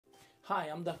Hi,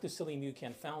 I'm Dr. Salim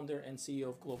UCAN, founder and CEO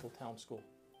of Global Town School.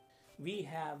 We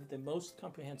have the most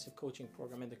comprehensive coaching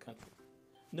program in the country.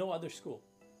 No other school,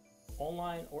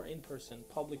 online or in person,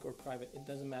 public or private, it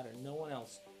doesn't matter. No one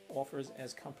else offers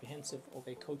as comprehensive of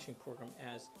a coaching program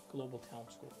as Global Town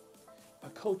School. Our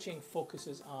coaching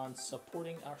focuses on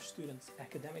supporting our students'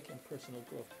 academic and personal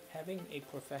growth. Having a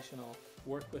professional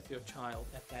work with your child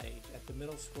at that age, at the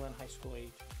middle school and high school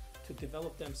age, to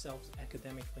develop themselves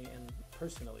academically and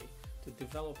personally, to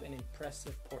develop an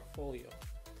impressive portfolio.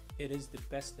 It is the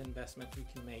best investment you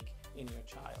can make in your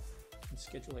child. You can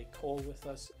schedule a call with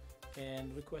us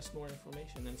and request more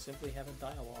information and simply have a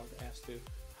dialogue as to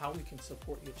how we can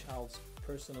support your child's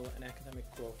personal and academic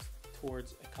growth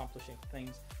towards accomplishing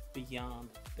things beyond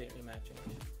their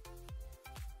imagination.